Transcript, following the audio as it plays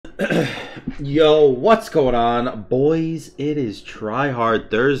Yo, what's going on, boys? It is TryHARD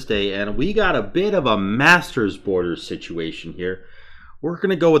Thursday, and we got a bit of a Masters Border situation here. We're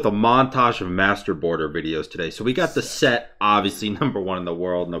going to go with a montage of Master Border videos today. So we got the set, obviously #1 in the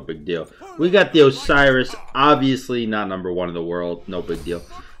world, no big deal. We got the Osiris, obviously not #1 in the world, no big deal.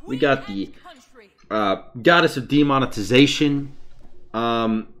 We got the Goddess of Demonetization.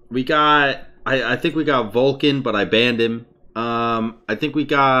 We got, I think we got Vulcan, but I banned him. I think we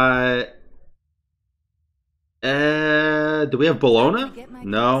got, do we have Bologna?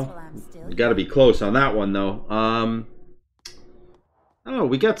 No, we got to be close on that one though. Oh,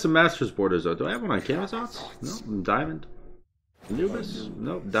 we got some Masters Borders though. Do I have one on Camazots? No, Diamond. Anubis?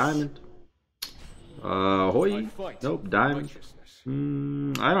 Nope, Diamond. Hoy? Nope, Diamond.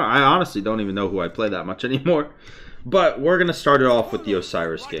 I honestly don't even know who I play that much anymore. But we're gonna start it off with the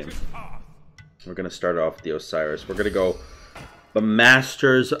Osiris game. We're gonna start off with the Osiris. We're gonna go the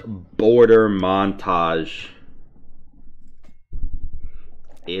Masters Border montage.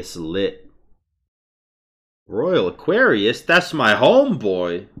 It's lit. Royal Aquarius, that's my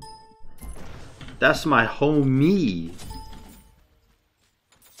homeboy. That's my homie.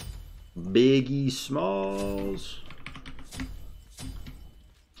 Biggie Smalls.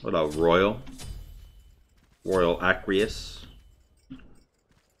 What up, Royal? Royal Aquarius.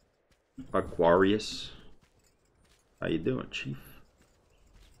 Aquarius. How you doing, Chief?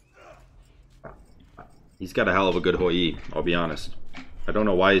 He's got a hell of a good Hoi, I'll be honest. I don't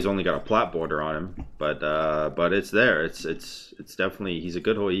know why he's only got a plat border on him, but it's there. It's definitely, he's a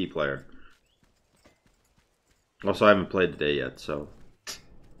good Hoi player. Also, I haven't played today yet, so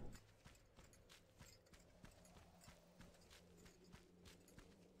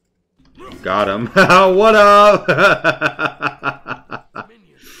got him. What up?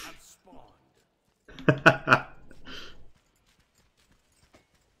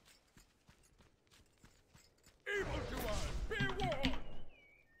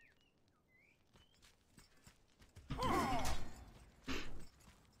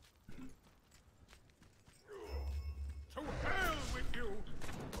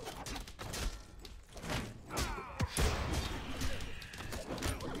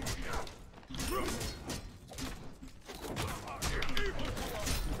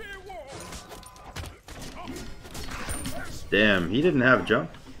 Damn, he didn't have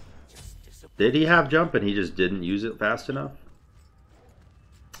jump. Did he have jump and he just didn't use it fast enough?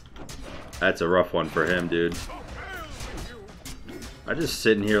 That's a rough one for him, dude. I just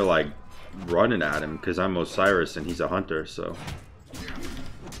sitting here like running at him because I'm Osiris and he's a hunter, so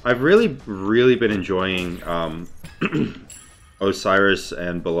I've really been enjoying Osiris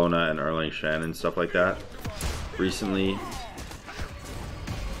and Bologna and Erling Shen and stuff like that recently,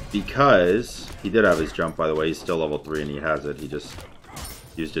 because he did have his jump, by the way. He's still level 3 and he has it. He just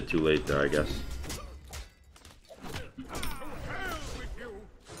used it too late there, I guess.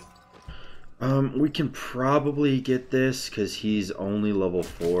 We can probably get this because he's only level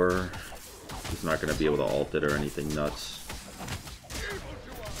 4. He's not going to be able to ult it or anything nuts.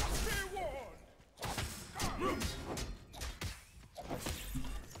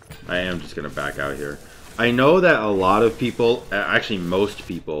 I am just going to back out here. I know that a lot of people, actually most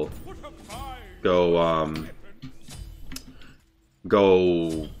people, go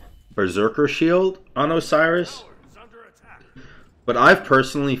Berserker Shield on Osiris. But I've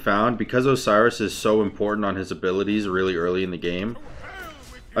personally found, because Osiris is so important on his abilities really early in the game,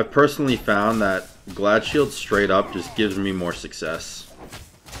 I've personally found that Glad Shield straight up just gives me more success.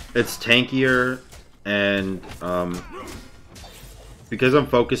 It's tankier, and because I'm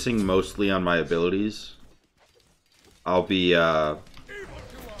focusing mostly on my abilities, I'll be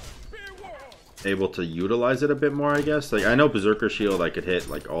able to utilize it a bit more, I guess. Like, I know Berserker Shield I could hit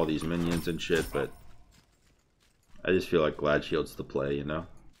like all these minions and shit, but I just feel like Glad Shield's the play, you know?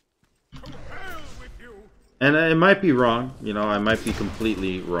 And it might be wrong, you know, I might be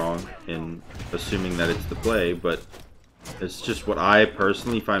completely wrong in assuming that it's the play, but it's just what I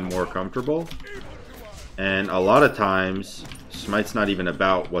personally find more comfortable. And a lot of times, Smite's not even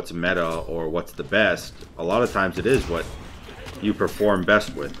about what's meta or what's the best. A lot of times it is what you perform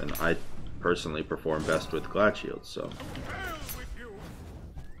best with, and I personally perform best with Glad Shield, so.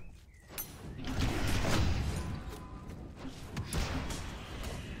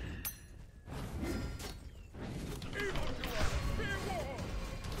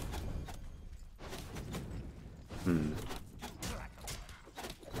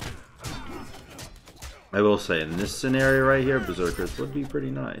 I will say, in this scenario right here, Berserkers would be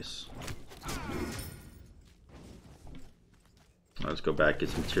pretty nice. Let's go back, get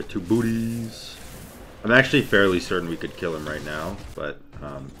some tier 2 booties. I'm actually fairly certain we could kill him right now, but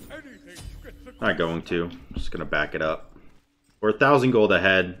Not going to. Just gonna back it up. We're 1,000 gold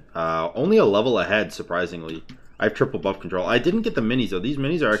ahead. Only a level ahead, surprisingly. I have triple buff control. I didn't get the minis though. These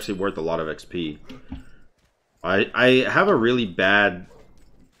minis are actually worth a lot of XP. I have a really bad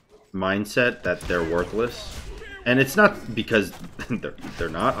mindset that they're worthless, and it's not because they're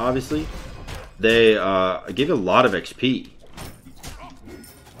not. Obviously, they give you a lot of XP,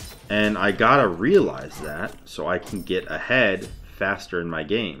 and I gotta realize that so I can get ahead faster in my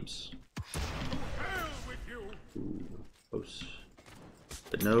games. Ooh, close,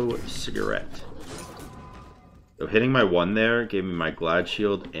 but no cigarette. So hitting my 1 there gave me my Glad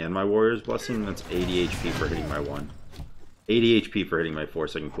Shield and my Warrior's Blessing. That's 80 HP for hitting my 1. 80 HP for hitting my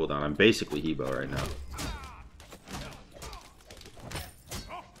 4-second cooldown. I'm basically Hebo right now.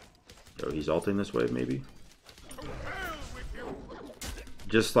 So he's ulting this wave, maybe?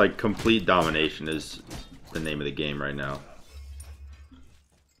 Just like complete domination is the name of the game right now.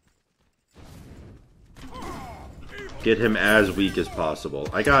 Get him as weak as possible.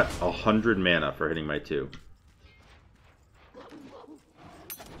 I got 100 mana for hitting my 2.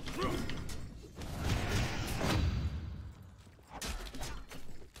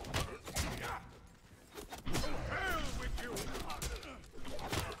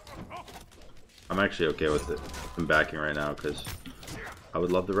 I'm actually okay with it. I'm backing right now because I would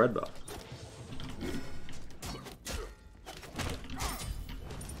love the red buff.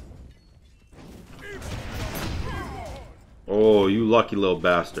 Oh, you lucky little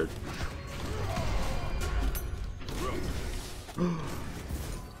bastard.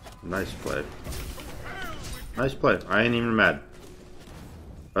 Nice play. Nice play. I ain't even mad.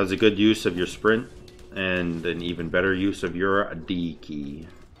 That was a good use of your sprint and an even better use of your D key.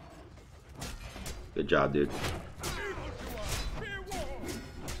 Good job, dude.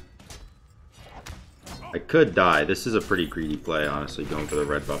 I could die. This is a pretty greedy play, honestly, going for the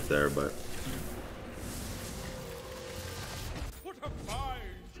red buff there, but...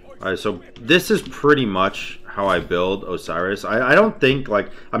 Alright, so this is pretty much how I build Osiris. I don't think,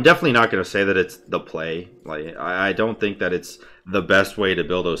 like, I'm definitely not going to say that it's the play. Like, I don't think that it's the best way to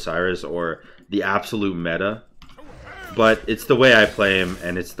build Osiris or the absolute meta. But it's the way I play him,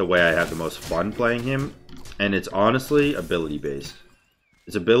 and it's the way I have the most fun playing him. And it's honestly ability-based.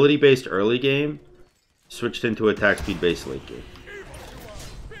 It's ability-based early game, switched into attack speed-based late game.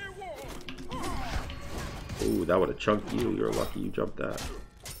 Ooh, that would have chunked you. You're lucky you jumped that.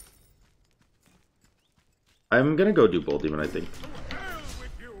 I'm gonna go do Bull Demon, I think.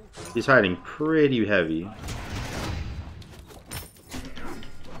 He's hiding pretty heavy.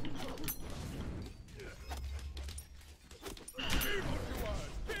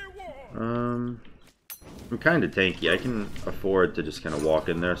 I'm kind of tanky. I can afford to just kind of walk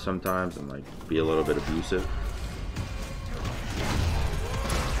in there sometimes and like be a little bit abusive.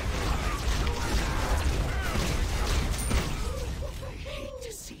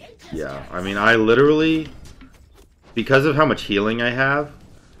 Yeah, I mean, I literally, because of how much healing I have,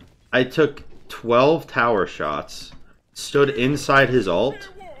 I took 12 tower shots, stood inside his ult,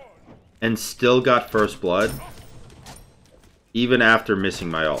 and still got first blood, even after missing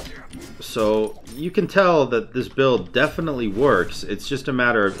my ult. So you can tell that this build definitely works. It's just a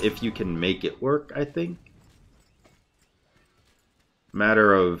matter of if you can make it work, I think.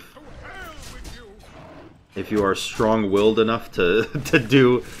 Matter of if you are strong-willed enough to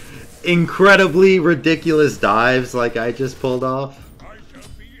do incredibly ridiculous dives like I just pulled off.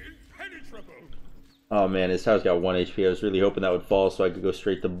 Oh man, his tower's got 1 HP. I was really hoping that would fall so I could go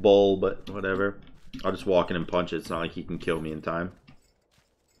straight to Bull, but whatever. I'll just walk in and punch it. It's not like he can kill me in time.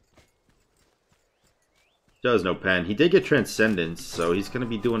 Does no pen. He did get Transcendence, so he's going to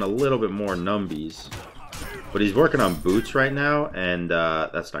be doing a little bit more numbies. But he's working on boots right now, and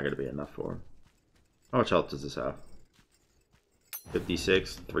that's not going to be enough for him. How much health does this have?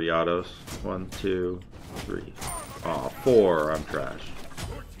 56, 3 autos. 1, 2, 3. Aw, 4. I'm trash.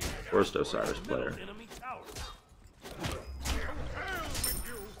 Worst Osiris player.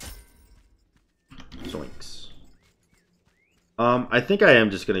 Zoinks. I think I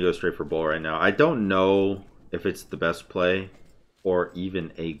am just going to go straight for Bull right now. I don't know if it's the best play or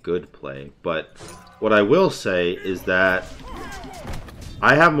even a good play, but what I will say is that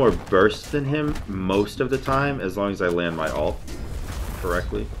I have more burst than him most of the time as long as I land my ult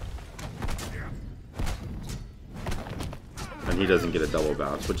correctly. And he doesn't get a double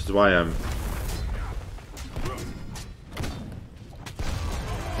bounce, which is why I'm...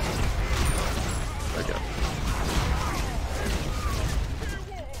 Okay.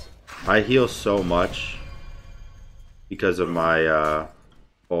 I heal so much because of my...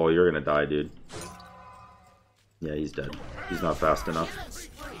 Oh, you're gonna die, dude. Yeah, he's dead. He's not fast enough.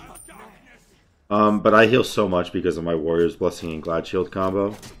 But I heal so much because of my Warrior's Blessing and Glad Shield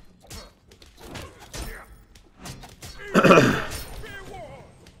combo.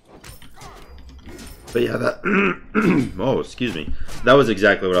 But yeah, that... oh, excuse me. That was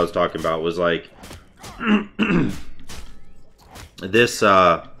exactly what I was talking about. Was like... this,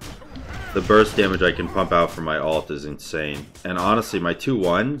 the burst damage I can pump out from my ult is insane. And honestly, my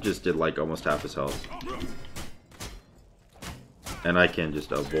 2-1 just did like almost half his health. And I can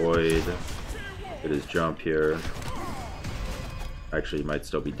just avoid... Get his jump here. Actually, he might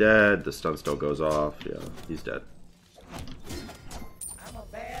still be dead. The stun still goes off. Yeah, he's dead.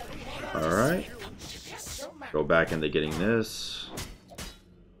 Alright. Go back into getting this.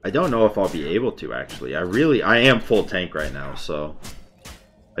 I don't know if I'll be able to, actually. I am full tank right now, so...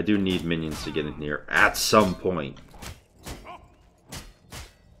 I do need minions to get in here at some point.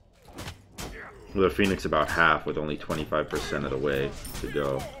 With a Phoenix about half, with only 25% of the way to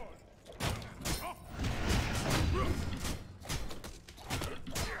go.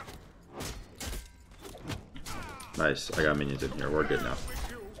 Nice, I got minions in here. We're good now.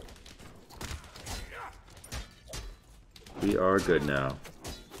 We are good now.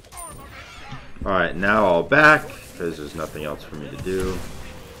 Alright, now I'll back, because there's nothing else for me to do.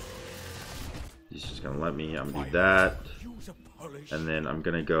 He's just gonna let me. I'm gonna do that. And then I'm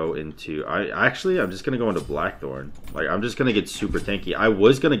gonna go into... I'm just gonna go into Blackthorn. Like, I'm just gonna get super tanky. I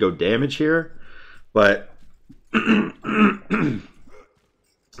was gonna go damage here, but...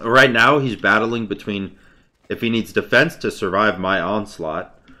 right now, he's battling between... If he needs defense to survive my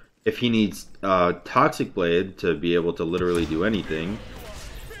onslaught, if he needs Toxic Blade to be able to literally do anything,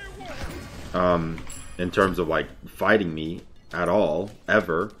 in terms of like fighting me at all,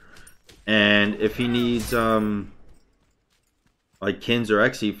 ever, and if he needs like Kins or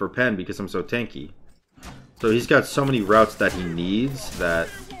Xe for pen because I'm so tanky. So he's got so many routes that he needs that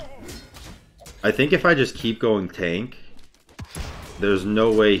I think if I just keep going tank, there's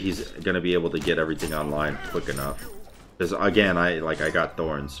no way he's gonna be able to get everything online quick enough. Because again, I got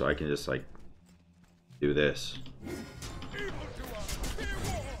thorns, so I can just like do this.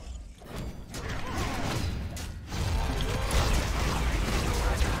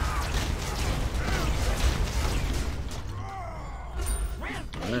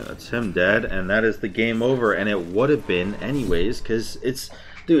 Alright, that's him dead, and that is the game over, and it would have been anyways, because it's...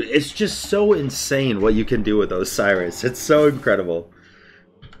 Dude, it's just so insane what you can do with Osiris. It's so incredible.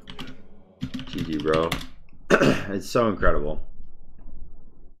 GG, bro. It's so incredible.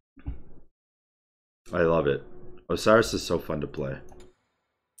 I love it. Osiris is so fun to play.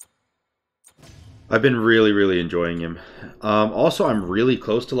 I've been really, really enjoying him. Also, I'm really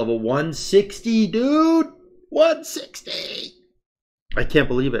close to level 160, dude! 160! I can't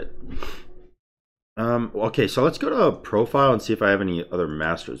believe it. Okay, so let's go to profile and see if I have any other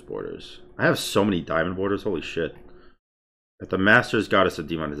Masters borders. I have so many diamond borders, holy shit. If the Masters Goddess of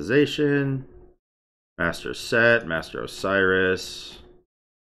Demonetization, Master Set, Master Osiris.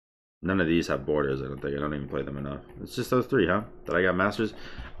 None of these have borders, I don't think. I don't even play them enough. It's just those three, huh? That I got Masters.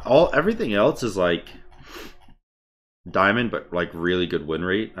 Everything else is like diamond, but like really good win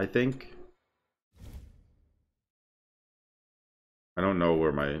rate, I think. I don't know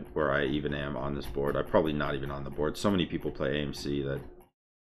where I even am on this board. I'm probably not even on the board. So many people play AMC that...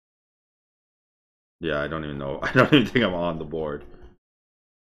 Yeah, I don't even know. I don't even think I'm on the board.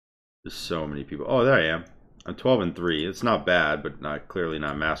 There's so many people. Oh, there I am. I'm 12-3. It's not bad, but clearly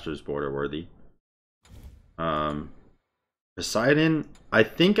not Masters border worthy. Poseidon, I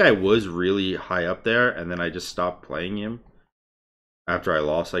think I was really high up there, and then I just stopped playing him after I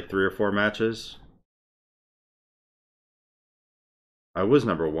lost like 3 or 4 matches. I was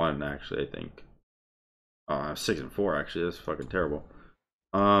number 1 actually, I think. I'm 6-4 actually. That's fucking terrible.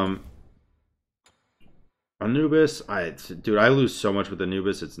 Anubis, dude, I lose so much with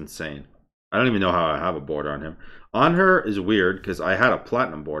Anubis. It's insane. I don't even know how I have a border on him. On her is weird because I had a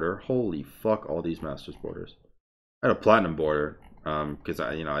platinum border. Holy fuck, all these Masters borders. I had a platinum border because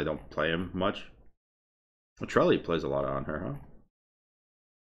I don't play him much. Trelly plays a lot on her,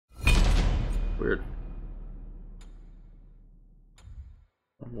 huh? Weird.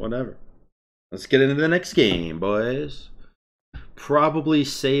 Whatever. Let's get into the next game, boys. Probably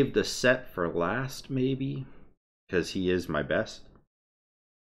save the set for last, maybe. Because he is my best.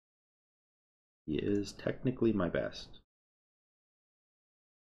 He is technically my best.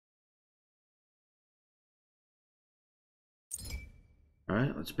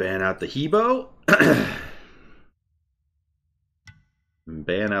 Alright, let's ban out the Hebo.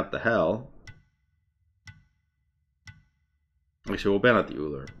 Ban out the Hell. Actually, we'll ban out the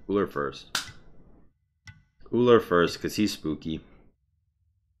Uller. Uller first. Uller first, because he's spooky.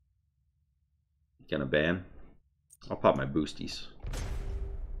 Gonna ban? I'll pop my boosties.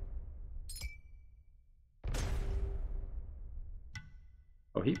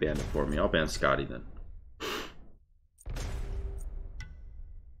 Oh, he banned it for me. I'll ban Scotty then.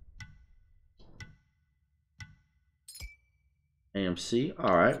 AMC.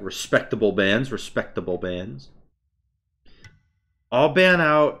 Alright. Respectable bans. Respectable bans. I'll ban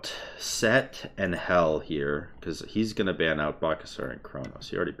out Set and Hell here, because he's going to ban out Bakasur and Kronos.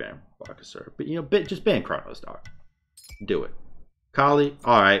 He already banned Bakasur. But, you know, just ban Kronos, dog. Do it. Kali,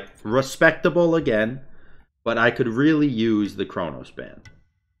 alright. Respectable again, but I could really use the Kronos ban.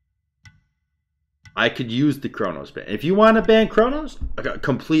 I could use the Kronos ban. If you want to ban Kronos,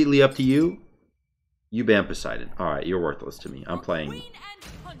 completely up to you. You ban Poseidon. Alright, you're worthless to me. I'm playing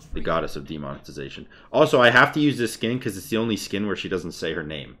the Goddess of Demonetization. Also, I have to use this skin because it's the only skin where she doesn't say her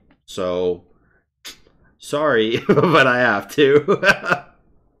name. So, sorry, but I have to.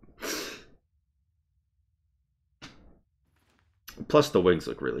 Plus, the wings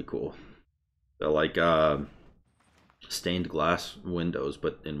look really cool. They're like stained glass windows,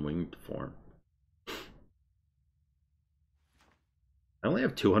 but in winged form. I only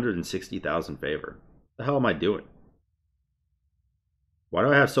have 260,000 favor. What the hell am I doing? Why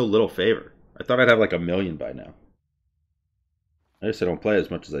do I have so little favor? I thought I'd have like 1 million by now. I guess I don't play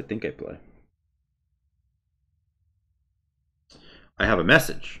as much as I think I play. I have a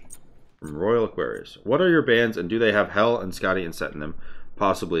message from Royal Aquarius. What are your bans and do they have Hell and Scotty and Set in them?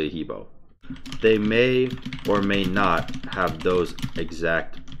 Possibly a Hebo. They may or may not have those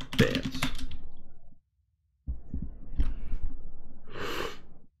exact bans.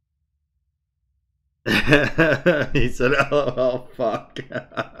 He said, oh fuck.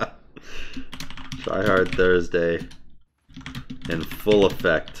 Tryhard Thursday in full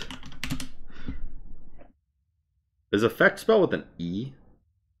effect. Is effect spelled with an E?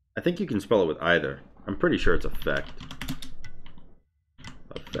 I think you can spell it with either. I'm pretty sure it's effect.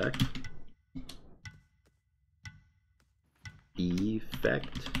 Effect.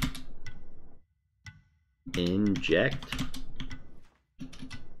 Effect. Inject.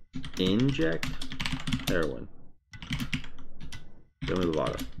 Inject. Heroin. Give me the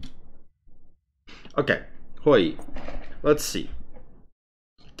bottom. Okay. Hoi. Let's see.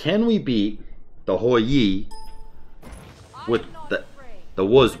 Can we beat the Hoi with the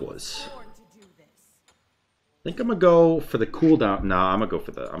was? I think I'm gonna go for the cooldown. Nah, I'm gonna go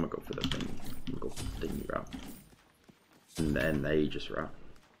for the thing. I'm gonna go for the thingy route. And then the Aegis route.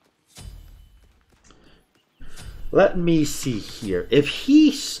 Let me see here. If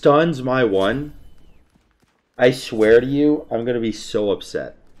he stuns my one, I swear to you, I'm going to be so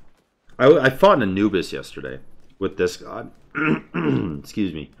upset. I fought an Anubis yesterday with this god.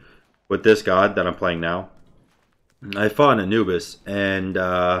 Excuse me. With this god that I'm playing now. I fought an Anubis, and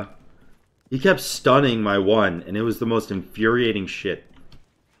he kept stunning my one, and it was the most infuriating shit.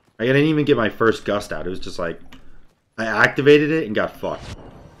 I didn't even get my first gust out. It was just like, I activated it and got fucked.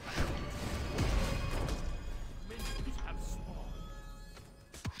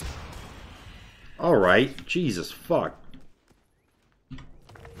 Alright, Jesus fuck.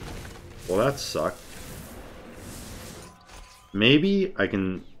 Well, that sucked. Maybe I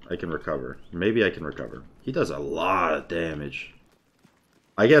can recover. Maybe I can recover. He does a lot of damage.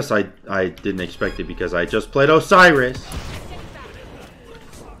 I guess I didn't expect it because I just played Osiris.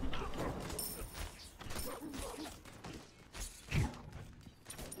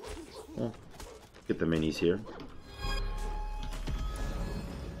 Well, get the minis here.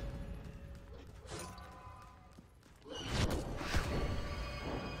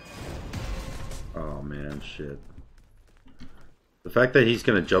 Oh man, shit. The fact that he's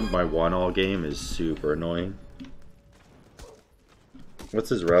gonna jump my one all game is super annoying. What's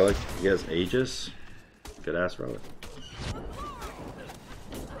his relic? He has Aegis. Good ass relic.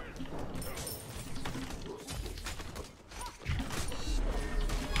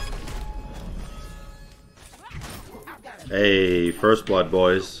 Hey, first blood,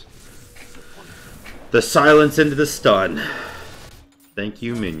 boys. The silence into the stun. Thank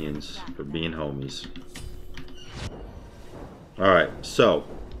you, minions, for being homies. Alright, so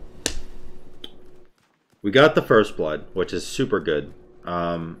we got the first blood, which is super good.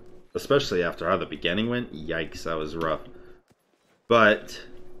 Especially after how the beginning went. Yikes, that was rough. But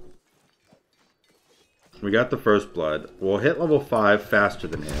we got the first blood. We'll hit level 5 faster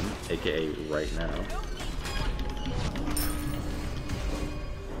than him, aka right now.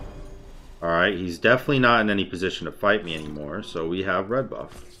 Alright, he's definitely not in any position to fight me anymore, so we have red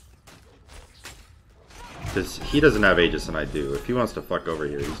buff. Because he doesn't have Aegis and I do. If he wants to fuck over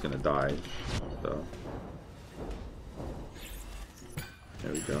here, he's gonna die. So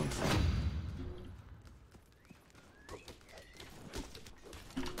There we go.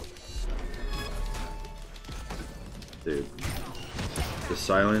 Dude, the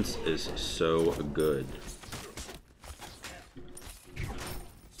silence is so good.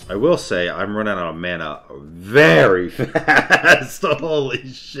 I will say I'm running out of mana very fast.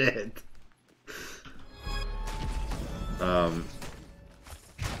 Holy shit. But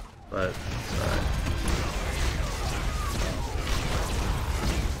alright.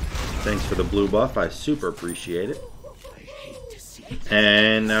 Thanks for the blue buff. I super appreciate it.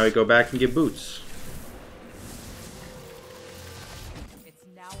 And now we go back and get boots. It's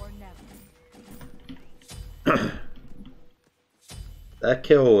now or never. That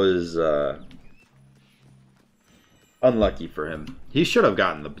kill was unlucky for him. He should have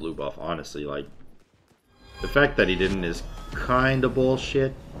gotten the blue buff, honestly. Like, the fact that he didn't is kind of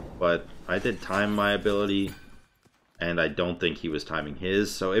bullshit, but I did time my ability, and I don't think he was timing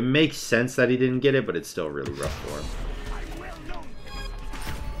his, so it makes sense that he didn't get it, but it's still really rough for him.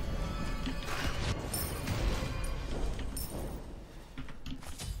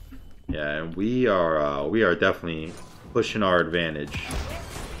 Yeah, and we are definitely pushing our advantage.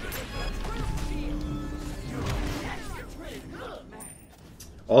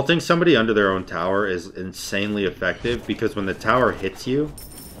 Ulting somebody under their own tower is insanely effective because when the tower hits you,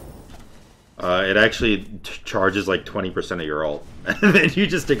 it actually charges like 20% of your ult. And then you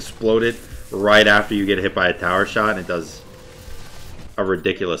just explode it right after you get hit by a tower shot, and it does a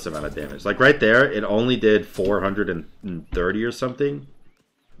ridiculous amount of damage. Like right there, it only did 430 or something,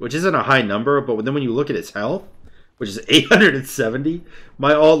 which isn't a high number, but then when you look at his health, which is 870,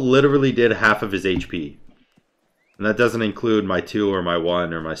 my ult literally did half of his HP. And that doesn't include my 2 or my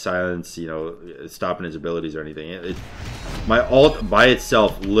 1 or my silence, you know, stopping his abilities or anything. My ult by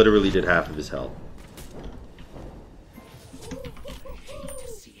itself literally did half of his health.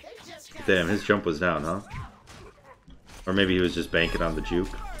 Damn, his jump was down, huh? Or maybe he was just banking on the juke.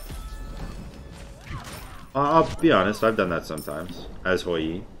 I'll be honest, I've done that sometimes, as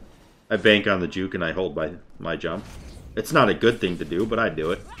Hoi. I bank on the juke and I hold my jump. It's not a good thing to do, but I do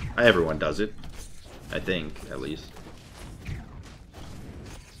it. Everyone does it. I think, at least.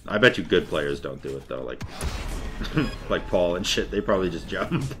 I bet you good players don't do it, though. Like, like Paul and shit. They probably just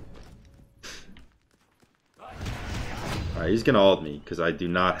jump. Alright, he's gonna ult me, because I do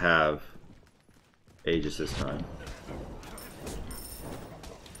not have Aegis this time.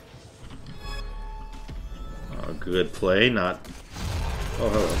 Oh, good play, not... Oh,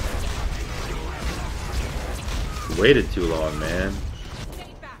 hello. Waited too long, man.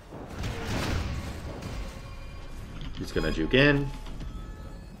 He's gonna juke in.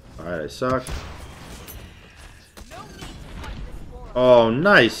 Alright, I suck. Oh,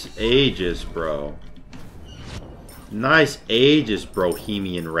 nice Aegis, bro. Nice Aegis,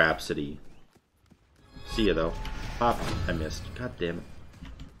 Bohemian Rhapsody. See ya, though. Pop. I missed. God damn it.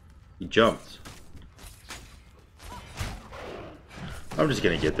 He jumped. I'm just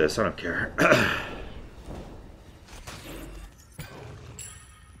gonna get this. I don't care.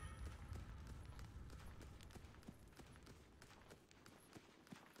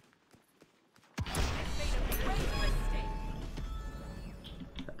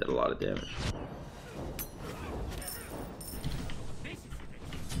 Did a lot of damage.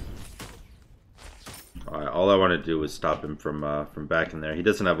 Alright, all I want to do is stop him from back in there. He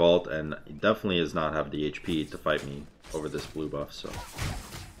doesn't have ult, and he definitely does not have the HP to fight me over this blue buff, so...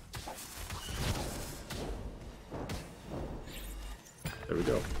 There we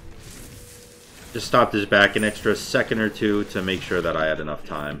go. Just stopped his back an extra second or two to make sure that I had enough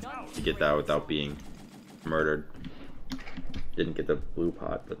time to get that without being murdered. Didn't get the blue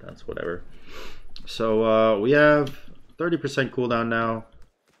pot, but that's whatever. So we have 30% cooldown now.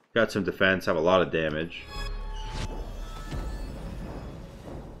 Got some defense, have a lot of damage.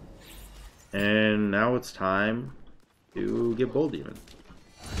 And now it's time to get Bull Demon.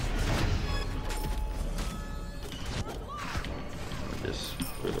 Just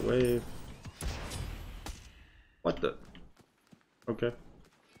clear the wave. What the? Okay.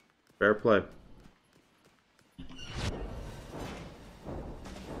 Fair play.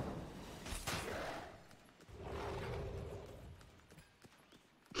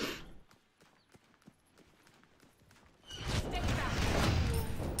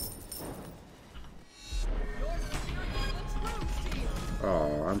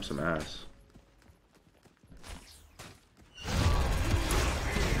 Oh, I'm some ass.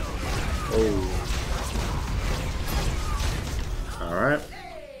 Oh. Alright.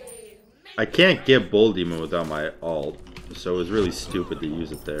 I can't get Bull Demon without my ult, so it was really stupid to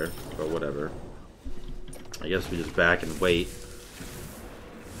use it there, but whatever. I guess we just back and wait.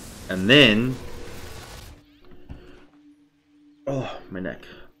 And then, oh, my neck.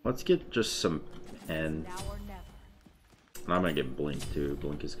 Let's get just some pen. Now or never. And I'm gonna get Blink too.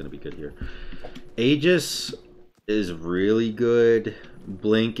 Blink is gonna be good here. Aegis is really good.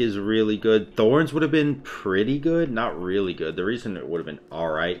 Blink is really good. Thorns would have been pretty good, not really good. The reason it would have been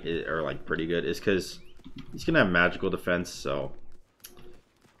alright, or like pretty good, is because he's gonna have magical defense, so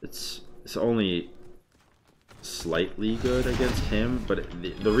it's only slightly good against him. But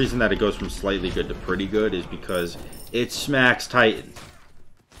the reason that it goes from slightly good to pretty good is because it smacks Titans.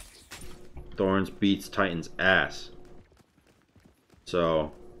 Thorns beats Titan's ass.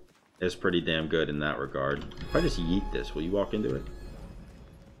 So it's pretty damn good in that regard. If I just yeet this, will you walk into it?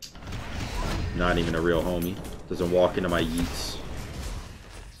 Not even a real homie. Doesn't walk into my yeets.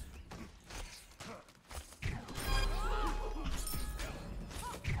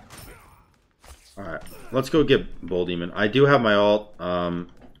 Alright, let's go get Bull Demon. I do have my ult. I'm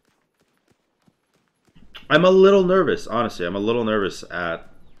a little nervous, honestly. I'm a little nervous at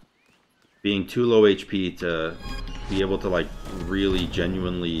being too low HP to be able to, like, really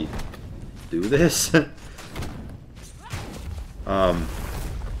genuinely do this. But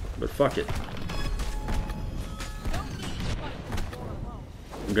fuck it.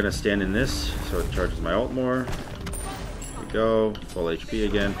 I'm gonna stand in this so it charges my ult more. There we go. Full HP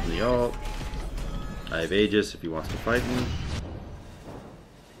again from the ult. I have Aegis if he wants to fight me.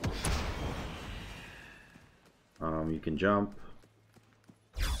 You can jump.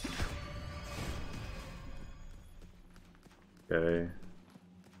 Okay.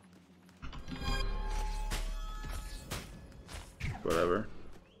 Whatever.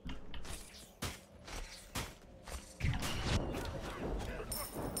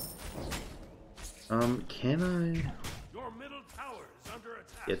 Can I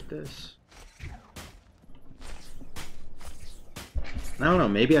get this? I don't know,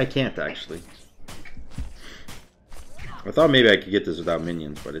 maybe I can't actually. I thought maybe I could get this without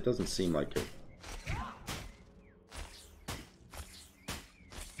minions, but it doesn't seem like it.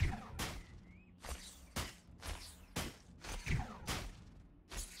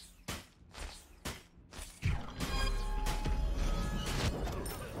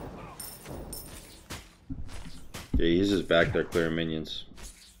 Yeah, he's just back there clearing minions.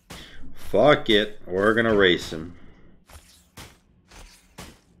 Fuck it, we're gonna race him.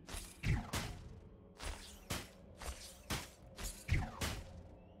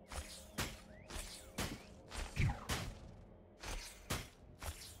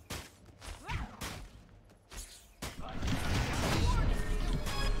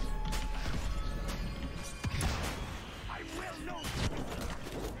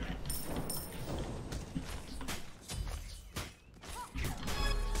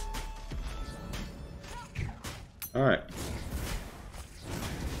 All right.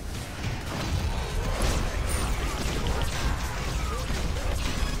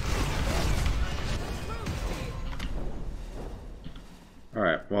 All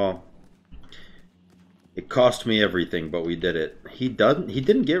right. Well, it cost me everything, but we did it. He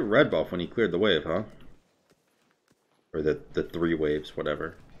didn't get red buff when he cleared the wave, huh? Or the 3 waves,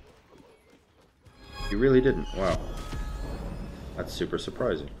 whatever. He really didn't. Wow. That's super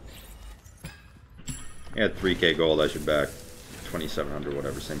surprising. I had 3k gold, I should back 2700,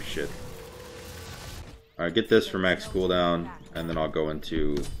 whatever, same shit. Alright, get this for max cooldown, and then I'll go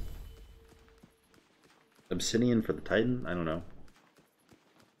into Obsidian for the Titan? I don't know.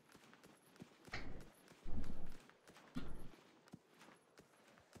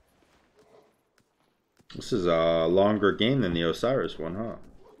 This is a longer game than the Osiris one, huh?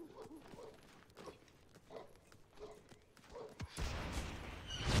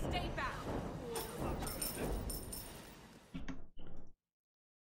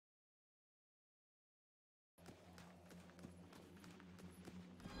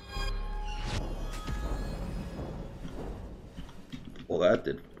 Well, that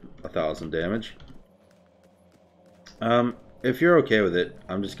did 1,000 damage. If you're okay with it,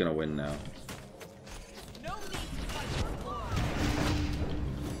 I'm just gonna win now.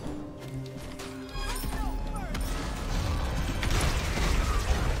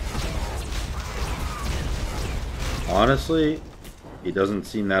 Honestly, he doesn't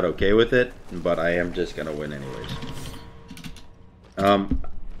seem that okay with it, but I am just gonna win anyways.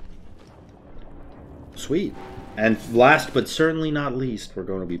 Sweet. And last but certainly not least, we're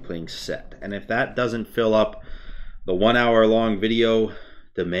going to be playing Set. And if that doesn't fill up the 1 hour long video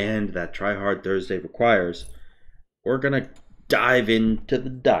demand that TryHard Thursday requires, we're going to dive into the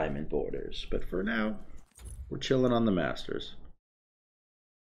diamond borders. But for now, we're chilling on the Masters.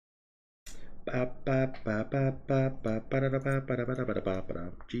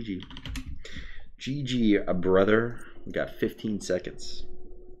 GG. GG, brother. We got 15 seconds.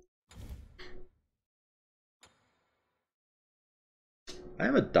 I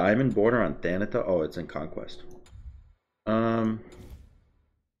have a diamond border on Thanatos. Oh, it's in Conquest. Diamond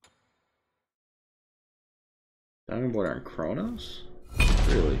border on Chronos?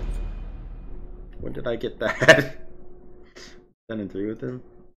 Really? When did I get that? 10 and 3 with him?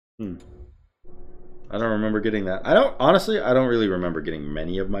 I don't remember getting that. Honestly, I don't really remember getting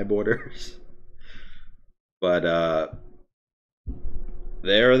many of my borders. But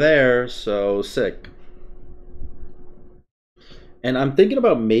they're there, so sick. And I'm thinking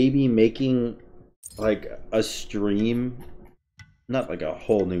about maybe making like a stream, not like a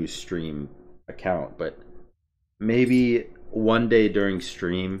whole new stream account, but maybe one day during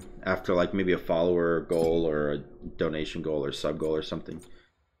stream, after like maybe a follower goal or a donation goal or sub goal or something,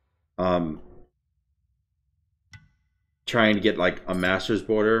 trying to get like a Masters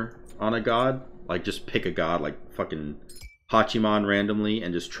border on a god, like just pick a god like fucking Hachiman randomly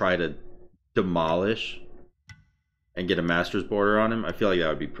and just try to demolish and get a Masters border on him. I feel like that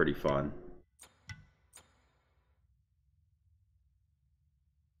would be pretty fun.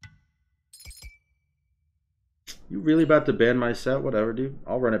 You really about to ban my set? Whatever, dude.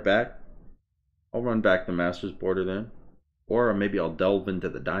 I'll run it back. I'll run back the Masters border then. Or maybe I'll delve into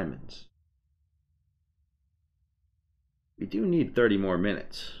the diamonds. We do need 30 more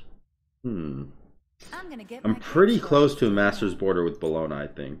minutes. I'm pretty close to a Masters border with Bologna, I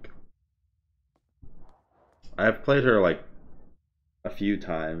think. I've played her like a few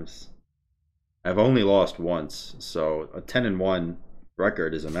times. I've only lost once, so a 10-1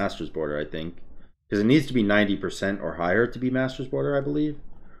 record is a Masters border, I think. Because it needs to be 90% or higher to be Masters border, I believe.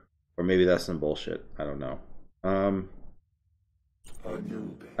 Or maybe that's some bullshit. I don't know.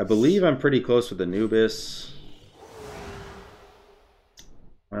 I believe I'm pretty close with Anubis.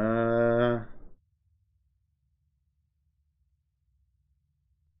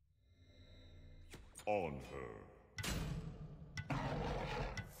 On her.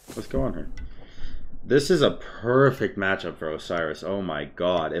 Let's go on her. This is a perfect matchup for Osiris. Oh my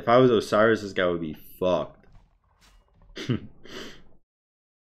god. If I was Osiris, this guy would be fucked.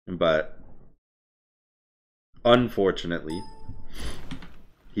 But unfortunately,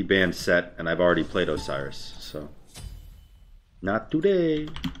 he banned Set, and I've already played Osiris, so not today.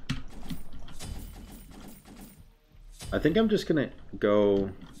 I think I'm just gonna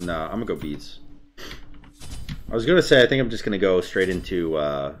go. Nah, I'm gonna go Beats. I was gonna say I think I'm just gonna go straight into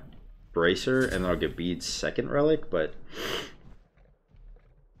Bracer, and then I'll get Beats second relic, but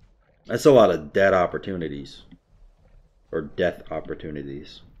that's a lot of dead opportunities. Or death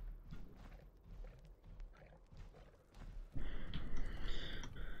opportunities.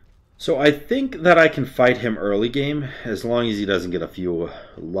 So I think that I can fight him early game, as long as he doesn't get a few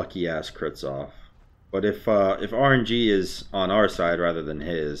lucky ass crits off. But if RNG is on our side rather than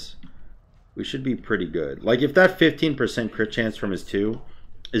his, we should be pretty good. Like if that 15% crit chance from his 2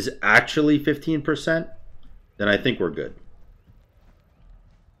 is actually 15%, then I think we're good.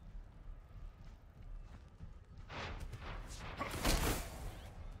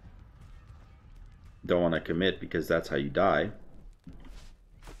 Don't want to commit because that's how you die.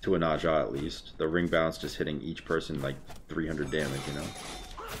 To a Naja at least. The ring bounce just hitting each person like 300 damage, you know?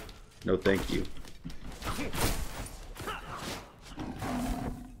 No thank you.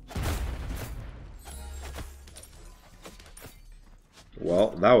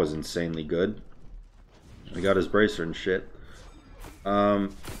 Well, that was insanely good. We got his bracer and shit. I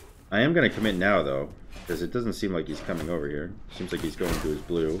am going to commit now, though, because it doesn't seem like he's coming over here. Seems like he's going to his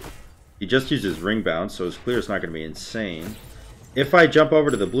blue. He just used his ring bounce, so his clear is not going to be insane. If I jump over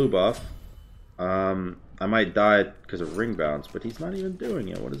to the blue buff, I might die because of ring bounce, but he's not even doing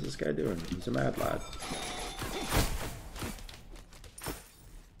it. What is this guy doing? He's a mad lad.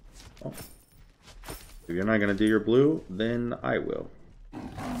 Oh. If you're not going to do your blue, then I will.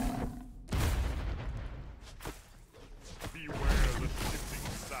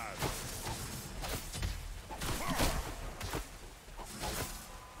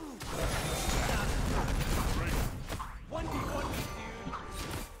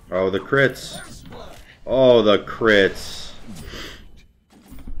 Oh, the crits. Oh, the crits.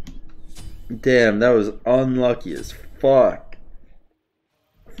 Damn, that was unlucky as fuck.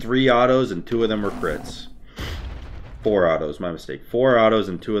 3 autos and 2 of them were crits. 4 autos, my mistake. 4 autos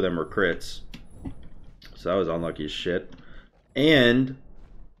and 2 of them were crits. So that was unlucky as shit. And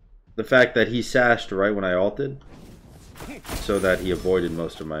the fact that he sashed right when I ulted, so that he avoided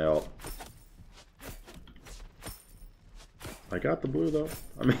most of my ult. I got the blue though.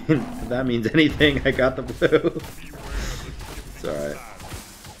 I mean, if that means anything, I got the blue. It's alright.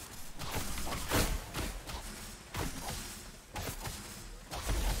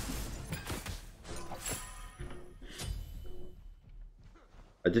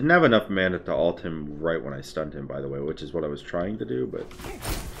 I didn't have enough mana to ult him right when I stunned him, by the way, which is what I was trying to do, but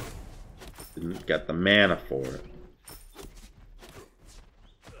didn't get the mana for it.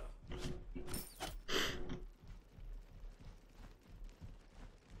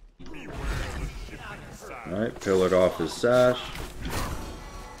 Alright, pillared off his sash.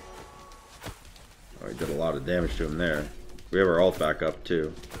 Oh, he did a lot of damage to him there. We have our ult back up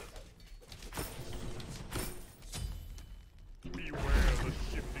too.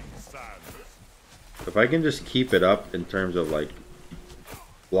 If I can just keep it up in terms of like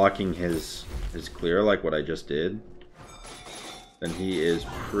blocking his clear like what I just did, then he is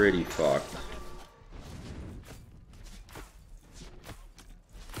pretty fucked.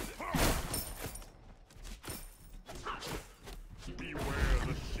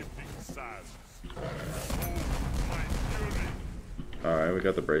 Alright, we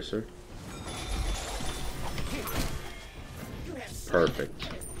got the bracer. Perfect.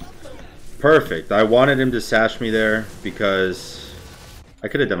 Perfect. I wanted him to sash me there because I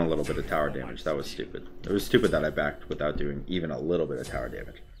could have done a little bit of tower damage. That was stupid. It was stupid that I backed without doing even a little bit of tower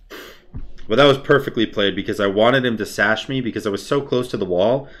damage. But that was perfectly played because I wanted him to sash me because I was so close to the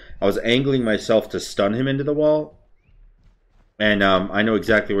wall. I was angling myself to stun him into the wall. And I know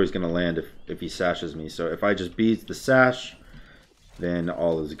exactly where he's going to land if he sashes me. So if I just beat the sash, then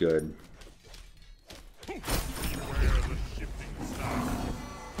all is good.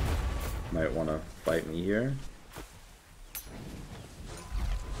 Might want to fight me here.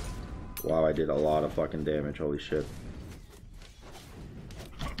 Wow, I did a lot of fucking damage. Holy shit.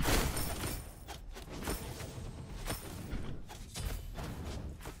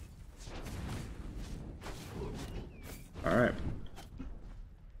 Alright.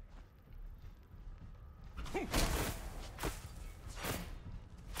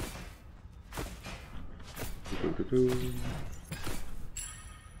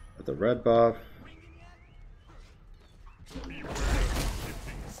 With the red buff.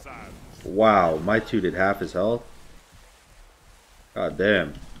 Wow, my 2 did half his health. God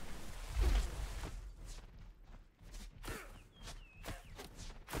damn.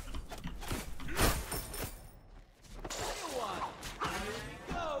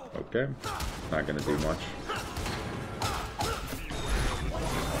 Okay, not gonna do much.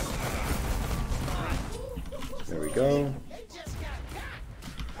 There we go.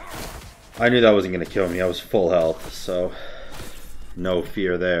 I knew that wasn't gonna kill me. I was full health, so no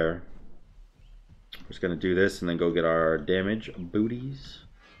fear there. We're just gonna do this and then go get our damage booties.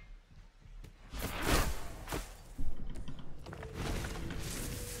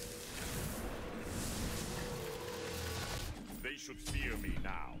 They should fear me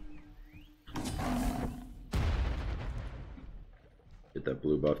now. Get that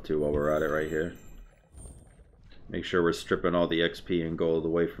blue buff too while we're at it right here. Make sure we're stripping all the XP and gold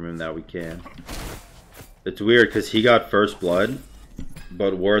away from him that we can. It's weird because he got first blood,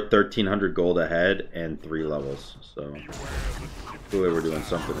 but we're 1,300 gold ahead and 3 levels. So clearly we're doing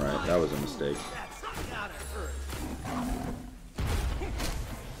something right. That was a mistake.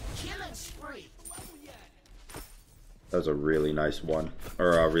 That was a really nice one,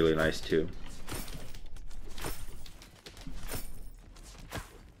 or a really nice 2.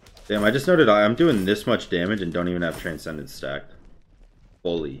 Damn, I just noted I'm doing this much damage and don't even have Transcendence stacked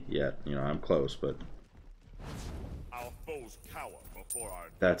fully yet. You know, I'm close, but Our foes cower before our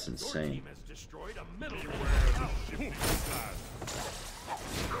that's insane. has destroyed a middle.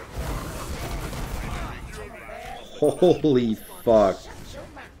 Holy fuck.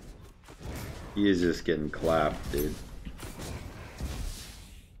 He is just getting clapped, dude.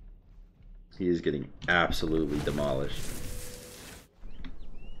 He is getting absolutely demolished.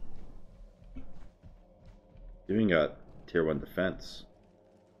 Even got tier 1 defense.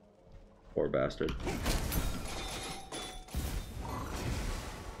 Poor bastard.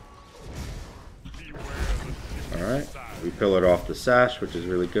 Alright. We pillared off the sash, which is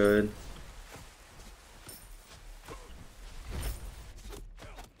really good.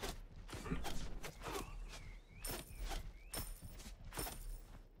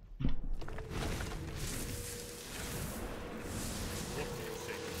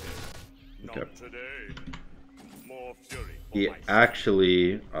 Okay. He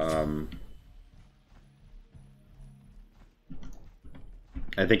actually, I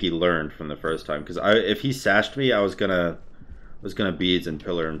think he learned from the first time, because if he sashed me, I was gonna beads and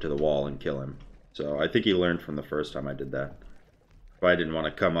pillar him to the wall and kill him. So I think he learned from the first time I did that. If I didn't want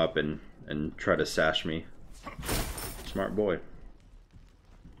to come up and try to sash me. Smart boy.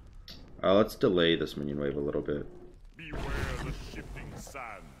 Let's delay this minion wave a little bit. Beware the shifting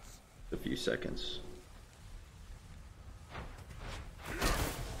sands. A few seconds.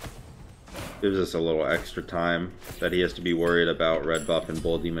 Gives us a little extra time that he has to be worried about red buff and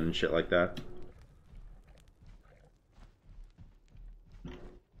bull demon and shit like that.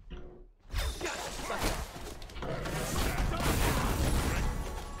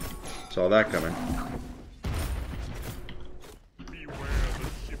 Saw that coming.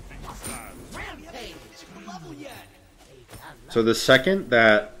 So the second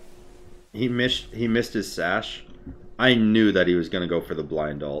that he missed his sash, I knew that he was gonna go for the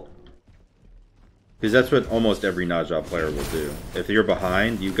blind ult. Because that's what almost every Naja player will do. If you're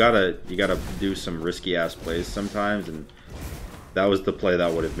behind, you gotta do some risky ass plays sometimes, and that was the play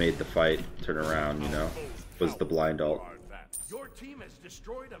that would have made the fight turn around, you know, was the blind ult.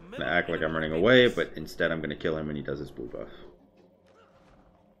 I'm gonna act like I'm running away, but instead I'm gonna kill him when he does his blue buff.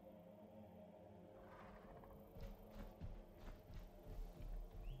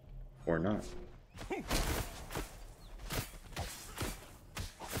 Or not.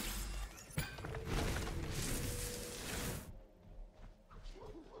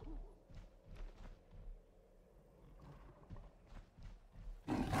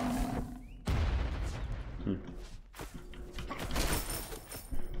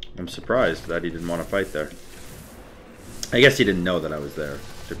 I'm surprised that he didn't want to fight there. I guess he didn't know that I was there,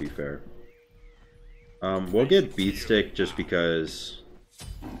 to be fair. We'll get Beatstick just because...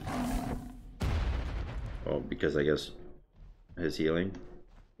 Well, because I guess his healing.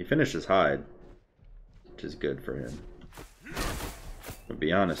 He finished his hide, which is good for him. To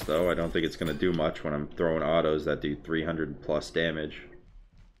be honest though, I don't think it's going to do much when I'm throwing autos that do 300 plus damage.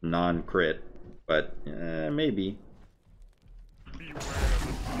 Non-crit, but maybe.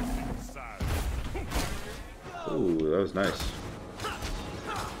 Ooh, that was nice.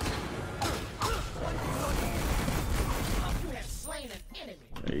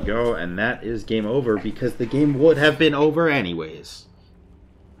 There you go, and that is game over because the game would have been over anyways.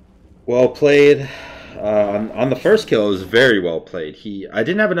 Well played. On the first kill, it was very well played. I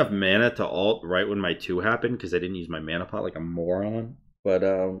didn't have enough mana to ult right when my 2 happened because I didn't use my mana pot like a moron.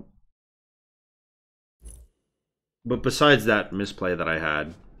 But besides that misplay that I had,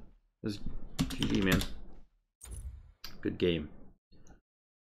 it was GG, man. Good game.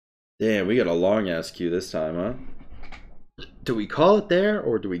 Damn, we got a long ass queue this time, huh? Do we call it there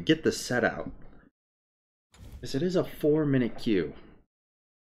or do we get the set out? Because it is a 4-minute queue.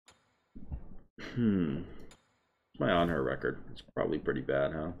 My on her record. It's probably pretty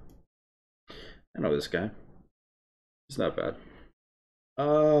bad, huh? I know this guy. It's not bad.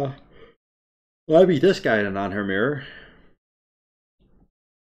 Well, I beat this guy in an on her mirror.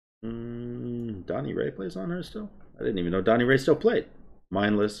 Donnie Ray plays on her still? I didn't even know Donnie Ray still played.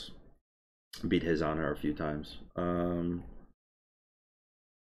 Mindless. Beat his on her a few times.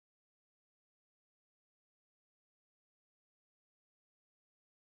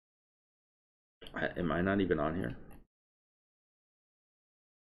 Am I not even on here?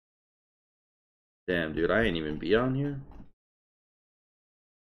 Damn, dude, I ain't even be on here.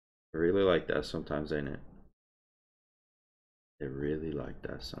 I really like that sometimes, ain't it? I really like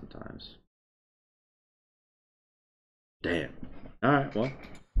that sometimes. Damn. Alright, well.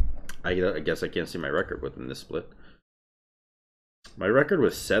 I guess I can't see my record within this split. My record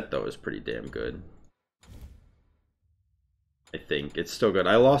with set, though, is pretty damn good. I think. It's still good.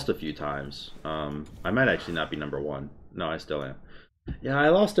 I lost a few times. I might actually not be #1. No, I still am. Yeah, I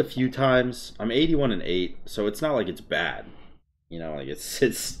lost a few times. I'm 81-8, so it's not like it's bad. You know, like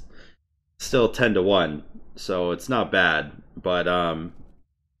it's still 10-1, so it's not bad. But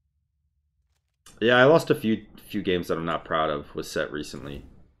yeah, I lost a few games that I'm not proud of with set recently.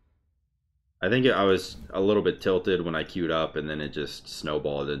 I think I was a little bit tilted when I queued up, and then it just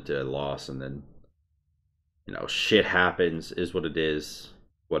snowballed into a loss, and then, you know, shit happens, is what it is,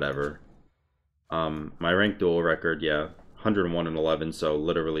 whatever. My ranked duel record, yeah, 101-11, so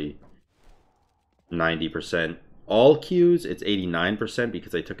literally 90%. All queues, it's 89%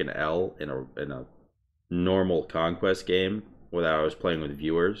 because I took an L in a normal conquest game where I was playing with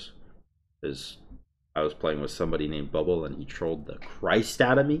viewers, because I was playing with somebody named Bubble, and he trolled the Christ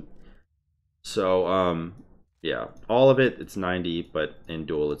out of me. So, yeah, all of it, it's 90, but in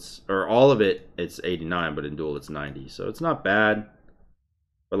duel or all of it, it's 89, but in duel it's 90. So it's not bad.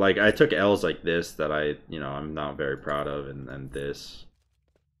 But like, I took L's like this that I'm not very proud of, and this.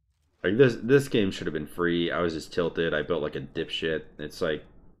 Like, this game should have been free. I was just tilted. I built like a dipshit. It's like,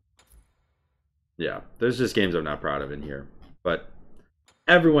 yeah, there's just games I'm not proud of in here. But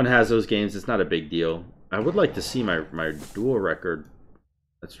Everyone has those games. It's not a big deal. I would like to see my duel record.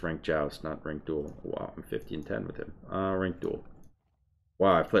 That's ranked joust, not ranked duel. Wow, I'm 50 and 10 with him. Ranked duel.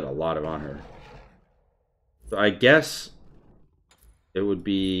 Wow, I've played a lot of on her. So I guess it would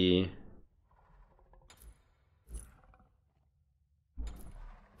be.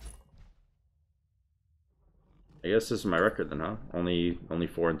 I guess this is my record then, huh? Only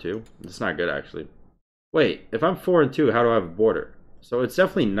 4 and 2. That's not good actually. Wait, if I'm 4 and 2, how do I have a border? So it's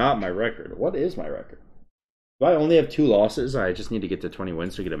definitely not my record. What is my record? Do I only have 2 losses? I just need to get to 20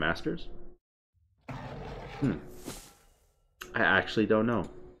 wins to get a Masters? I actually don't know.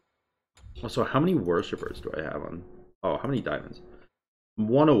 Also, how many worshippers do I have on? Oh, how many diamonds? I'm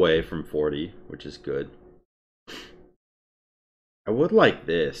 1 away from 40, which is good. I would like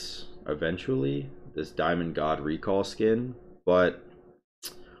this eventually, this Diamond God Recall skin, but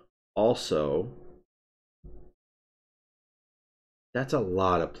also that's a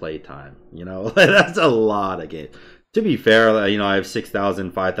lot of playtime, you know. That's a lot of games. To be fair, you know, I have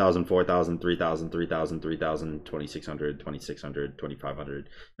 6,000, 5,000, 4,000, 3,000, 3,000, 3,000, 2,600, 2,600, 2,500.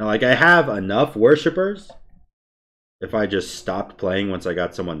 Now, like, I have enough worshippers if I just stopped playing once I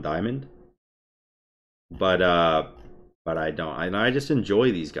got someone diamond. But I don't. I just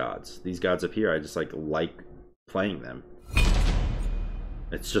enjoy these gods. These gods up here, I just like playing them.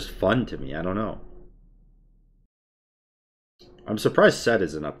 It's just fun to me. I don't know. I'm surprised Set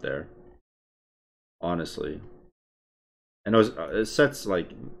isn't up there, honestly. And it was Set's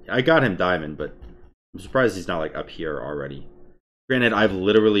like, I got him diamond, but I'm surprised he's not like up here already. Granted, I've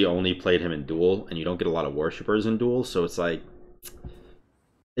literally only played him in duel, and you don't get a lot of worshippers in duel, so it's like,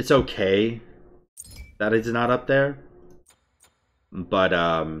 it's okay that it's not up there. But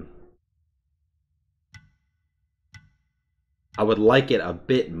I would like it a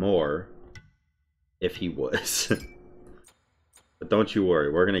bit more if he was. But don't you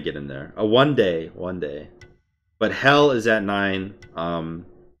worry, we're gonna get in there. One day. But Hell is at 9.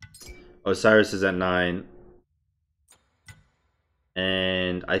 Osiris is at 9.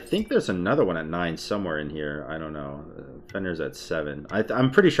 And I think there's another one at 9 somewhere in here. I don't know. Fender's at 7. I'm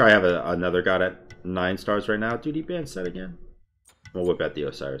pretty sure I have another god at 9 stars right now. Dude, he banned Set again. We'll whip out the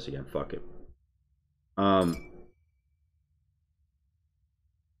Osiris again. Fuck it. Or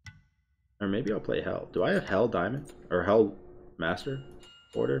maybe I'll play Hell. Do I have Hell Diamond? Or Hell Master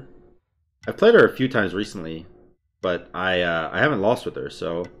order? I've played her a few times recently, but I haven't lost with her,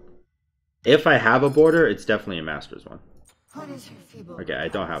 so if I have a border, it's definitely a Masters one. Okay, I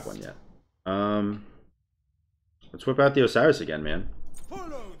don't have one yet. Let's whip out the Osiris again, man.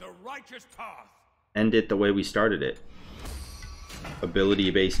 Follow the righteous path. End it the way we started it.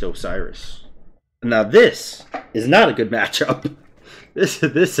 Ability-based Osiris. Now this is not a good matchup. This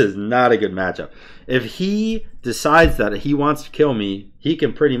is not a good matchup. If he decides that he wants to kill me, he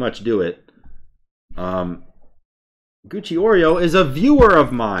can pretty much do it. Gucci Oreo is a viewer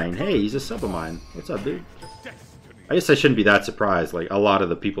of mine. Hey, he's a sub of mine. What's up, dude? I guess I shouldn't be that surprised. Like, a lot of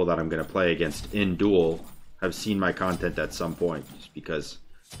the people that I'm going to play against in Duel have seen my content at some point. Just because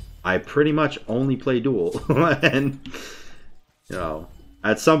I pretty much only play Duel. And, you know,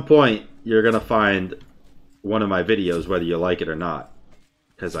 at some point, you're going to find one of my videos, whether you like it or not.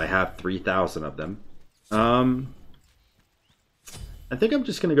 Because I have 3,000 of them. I think I'm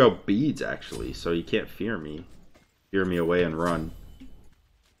just going to go beads, actually. So you can't fear me. Fear me away and run.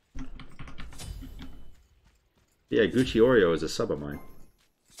 Yeah, Gucci Oreo is a sub of mine.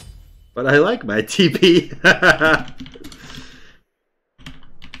 But I like my TP.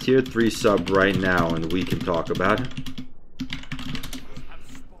 Tier 3 sub right now, and we can talk about it.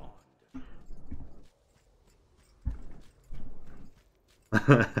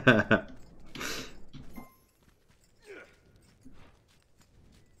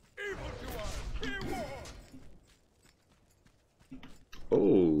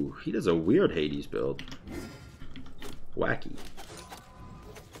 Oh, he does a weird Hades build. Wacky.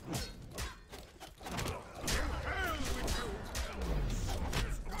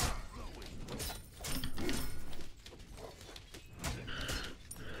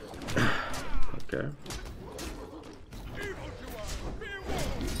 Okay.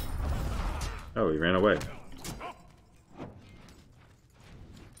 Oh, he ran away.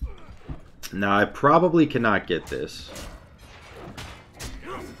 Now, I probably cannot get this.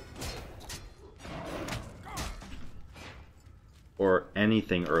 Or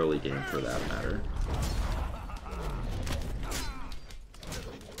anything early game for that matter.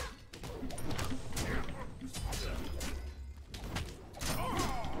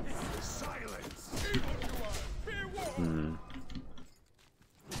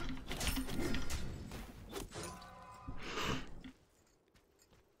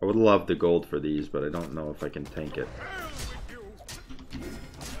 would love the gold for these, but I don't know if I can tank it.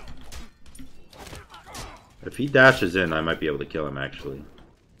 If he dashes in, I might be able to kill him, actually.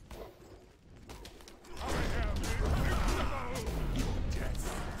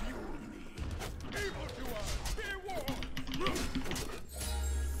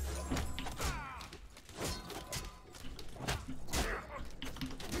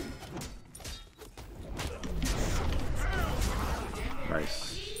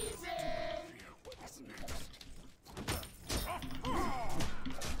 Nice.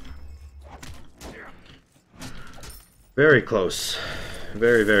 Very close.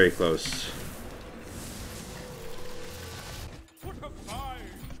 Very, very close.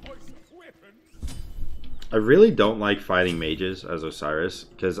 I really don't like fighting mages as Osiris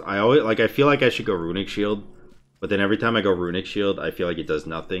because I feel like I should go Runic Shield, but then every time I go Runic Shield, I feel like it does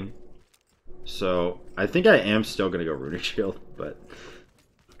nothing. So I think I am still gonna go Runic Shield, but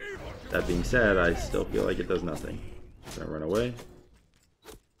that being said, I still feel like it does nothing. Can I run away?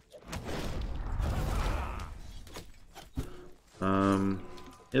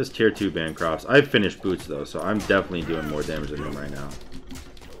 He has tier 2 Bancrofts. I've finished boots though, so I'm definitely doing more damage than him right now.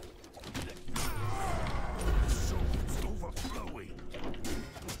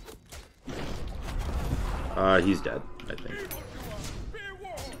 He's dead, I think.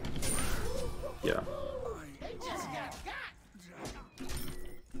 Yeah.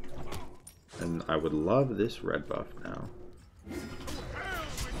 And I would love this red buff now.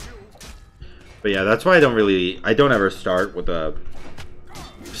 But yeah, that's why I don't ever start with a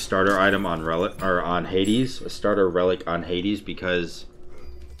starter item on relic or on Hades, a starter relic on Hades, because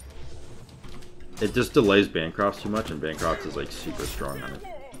it just delays Bancrofts too much, and Bancrofts is like super strong on it.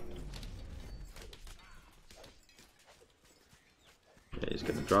 Okay, he's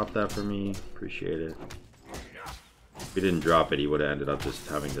gonna drop that for me. Appreciate it. If he didn't drop it, he would have ended up just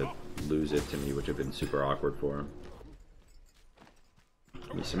having to lose it to me, which would have been super awkward for him.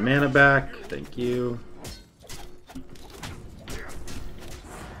 Give me some mana back. Thank you.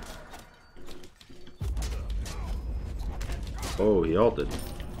 Oh, he ulted.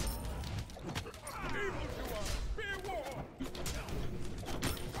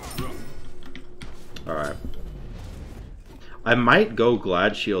 Alright. I might go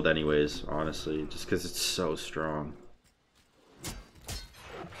Glad Shield anyways, honestly, just because it's so strong.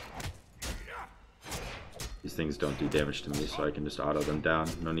 These things don't do damage to me, so I can just auto them down.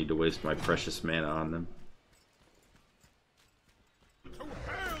 No need to waste my precious mana on them.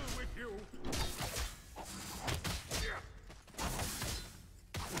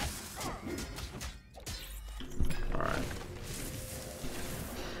 Alright.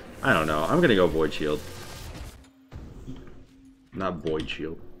 I don't know. I'm gonna go Void Shield. Not Void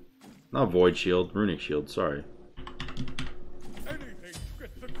Shield. Not Void Shield. Runic Shield, sorry.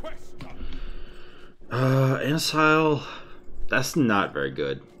 Ancile, that's not very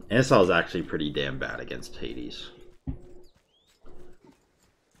good. Ancile is actually pretty damn bad against Hades.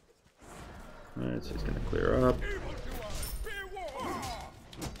 Alright, so he's gonna clear up.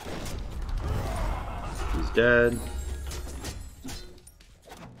 He's dead.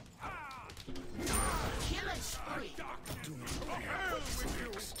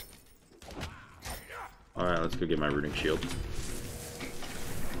 Alright, let's go get my Runic Shield.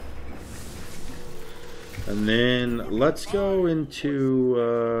 And then let's go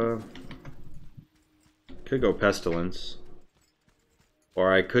into could go Pestilence,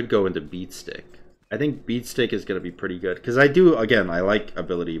 or I could go into Beatstick. I think Beatstick is going to be pretty good because I like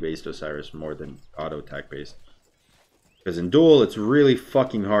ability based Osiris more than auto attack based, because in Duel it's really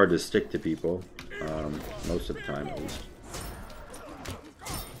fucking hard to stick to people, most of the time at least.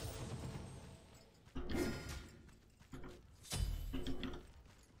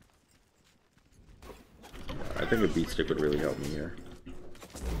 I think a Beatstick would really help me here.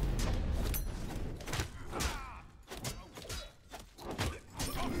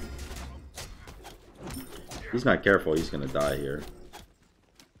 If he's not careful, he's gonna die here.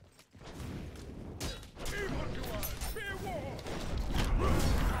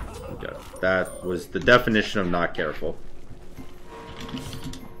 Okay, that was the definition of not careful.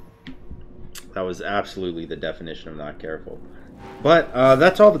 That was absolutely the definition of not careful. But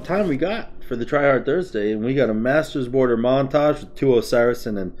that's all the time we got for the TryHard Thursday, and we got a Masters Border montage with 2 Osiris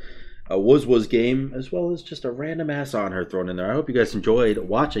and a Was game, as well as just a random ass on her thrown in there. I hope you guys enjoyed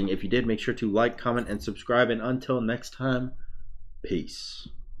watching. If you did, make sure to like, comment, and subscribe. And until next time, peace.